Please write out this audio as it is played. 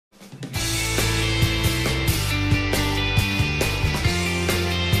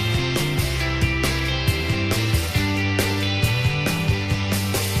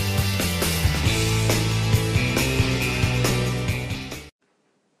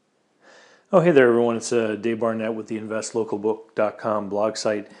Oh, hey there, everyone. It's Dave Barnett with the InvestLocalBook.com blog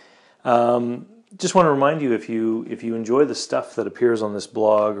site. Just want to remind you, if you enjoy the stuff that appears on this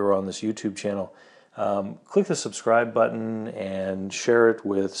blog or on this YouTube channel, click the subscribe button and share it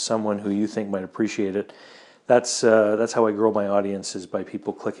with someone who you think might appreciate it. That's how I grow my audience, is by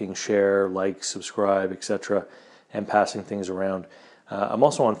people clicking share, like, subscribe, etc., and passing things around. I'm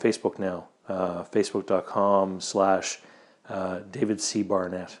also on Facebook now, facebook.com/David C.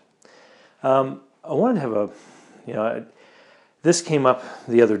 Barnett. I wanted to have this came up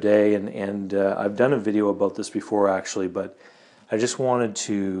the other day, and I've done a video about this before actually, but I just wanted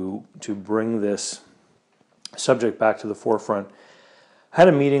to bring this subject back to the forefront. I had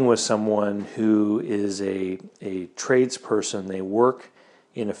a meeting with someone who is a tradesperson. They work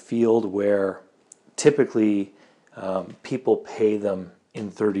in a field where typically people pay them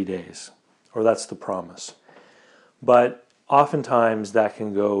in 30 days, or that's the promise. But oftentimes that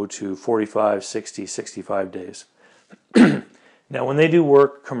can go to 45, 60, 65 days. Now, when they do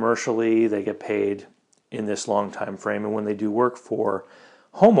work commercially, they get paid in this long time frame. And when they do work for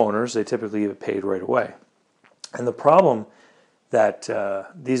homeowners, they typically get paid right away. And the problem that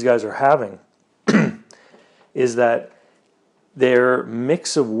these guys are having is that their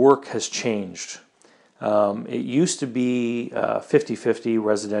mix of work has changed. It used to be 50-50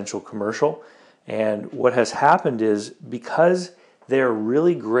 residential commercial. And what has happened is, because they're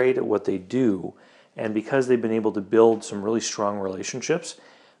really great at what they do, and because they've been able to build some really strong relationships,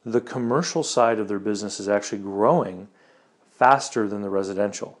 the commercial side of their business is actually growing faster than the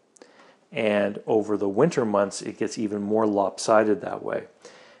residential. And over the winter months, it gets even more lopsided that way.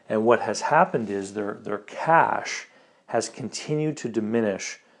 And what has happened is their cash has continued to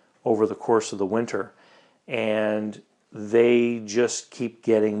diminish over the course of the winter, and they just keep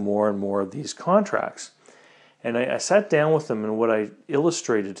getting more and more of these contracts. And I sat down with them, and what I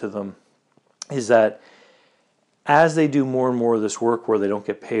illustrated to them is that as they do more and more of this work where they don't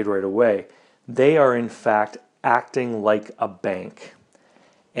get paid right away, they are in fact acting like a bank.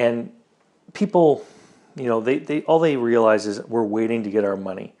 And people, they all they realize is we're waiting to get our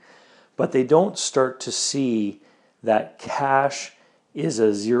money. But they don't start to see that cash is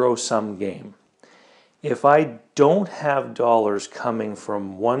a zero-sum game. If I don't have dollars coming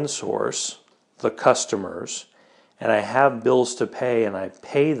from one source, the customers, and I have bills to pay and I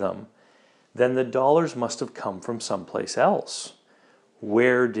pay them, then the dollars must have come from someplace else.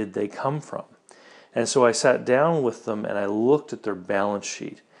 Where did they come from? And so I sat down with them and I looked at their balance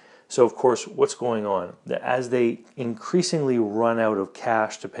sheet. So of course, what's going on? As they increasingly run out of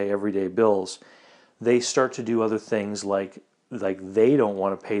cash to pay everyday bills, they start to do other things like they don't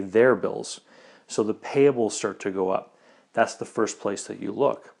want to pay their bills. So the payables start to go up. That's the first place that you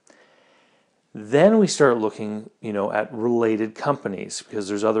look. Then we start looking, at related companies, because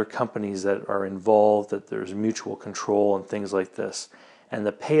there's other companies that are involved, that there's mutual control and things like this. And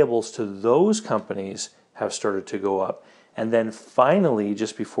the payables to those companies have started to go up. And then finally,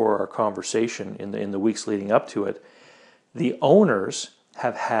 just before our conversation in the weeks leading up to it, the owners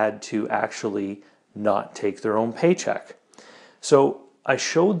have had to actually not take their own paycheck. So I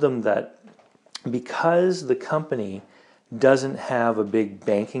showed them that because the company doesn't have a big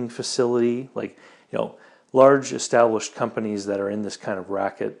banking facility, like, large established companies that are in this kind of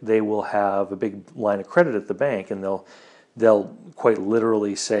racket, they will have a big line of credit at the bank, and they'll quite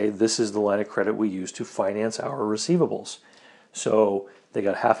literally say, this is the line of credit we use to finance our receivables. So they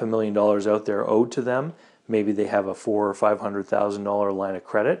got $500,000 out there owed to them. Maybe they have a $400,000 or $500,000 line of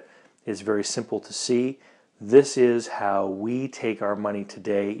credit. It's very simple to see. This is how we take our money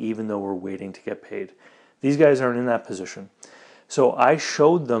today, even though we're waiting to get paid. These guys aren't in that position. So I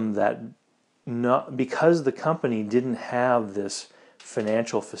showed them that because the company didn't have this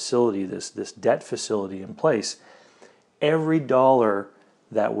financial facility, this debt facility in place, every dollar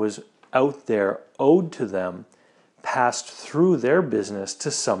that was out there owed to them passed through their business to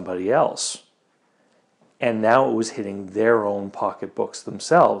somebody else. And now it was hitting their own pocketbooks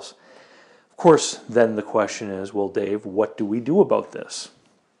themselves. Of course, then the question is, well, Dave, what do we do about this?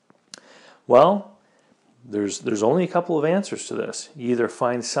 Well, there's only a couple of answers to this. You either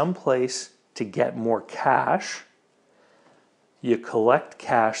find some place to get more cash, you collect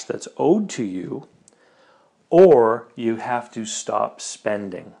cash that's owed to you, or you have to stop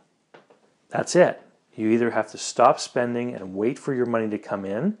spending. That's it. You either have to stop spending and wait for your money to come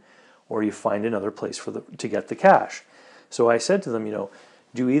in, or you find another place to get the cash. So I said to them,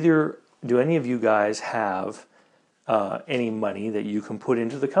 do any of you guys have any money that you can put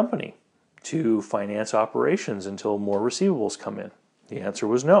into the company to finance operations until more receivables come in? The answer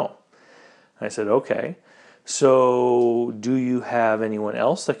was no. I said, okay, so do you have anyone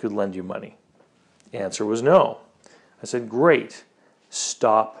else that could lend you money? answer was no. I said, great,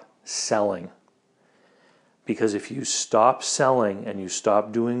 stop selling. Because if you stop selling and you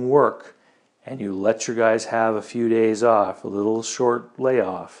stop doing work and you let your guys have a few days off, a little short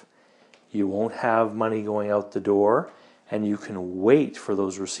layoff, you won't have money going out the door, and you can wait for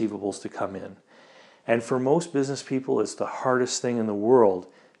those receivables to come in. And for most business people, it's the hardest thing in the world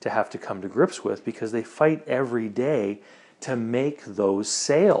to have to come to grips with, because they fight every day to make those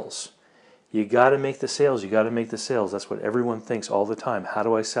sales. You got to make the sales. You got to make the sales. That's what everyone thinks all the time. How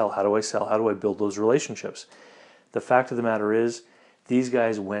do I sell? How do I sell? How do I build those relationships? The fact of the matter is, these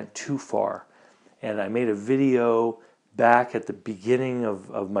guys went too far. And I made a video back at the beginning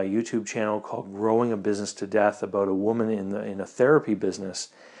of my YouTube channel called Growing a Business to Death, about a woman in a therapy business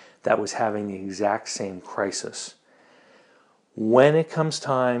that was having the exact same crisis. When it comes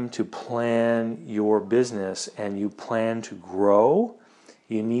time to plan your business and you plan to grow,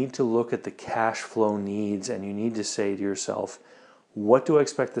 you need to look at the cash flow needs, and you need to say to yourself, what do I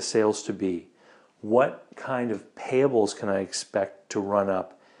expect the sales to be? What kind of payables can I expect to run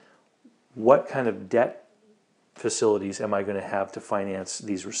up? What kind of debt facilities am I going to have to finance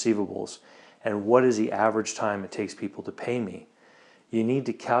these receivables? And what is the average time it takes people to pay me? You need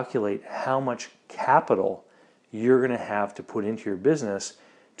to calculate how much capital you're going to have to put into your business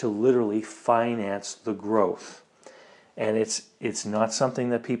to literally finance the growth. And it's not something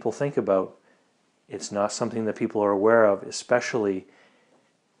that people think about. It's not something that people are aware of, especially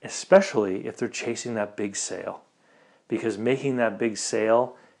if they're chasing that big sale. Because making that big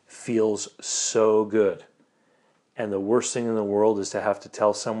sale feels so good. And the worst thing in the world is to have to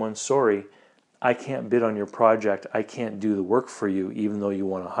tell someone, sorry, I can't bid on your project. I can't do the work for you, even though you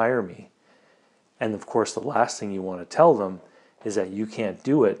want to hire me. And of course, the last thing you want to tell them is that you can't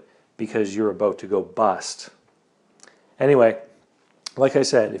do it because you're about to go bust. Anyway, like I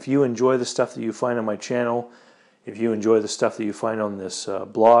said, if you enjoy the stuff that you find on my channel, if you enjoy the stuff that you find on this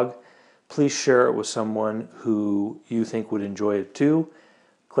blog, please share it with someone who you think would enjoy it too.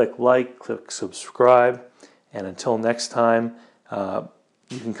 Click like, click subscribe, and until next time,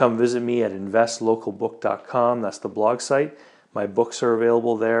 you can come visit me at investlocalbook.com. That's the blog site. My books are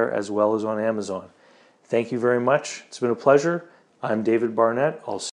available there as well as on Amazon. Thank you very much. It's been a pleasure. I'm David Barnett. I'll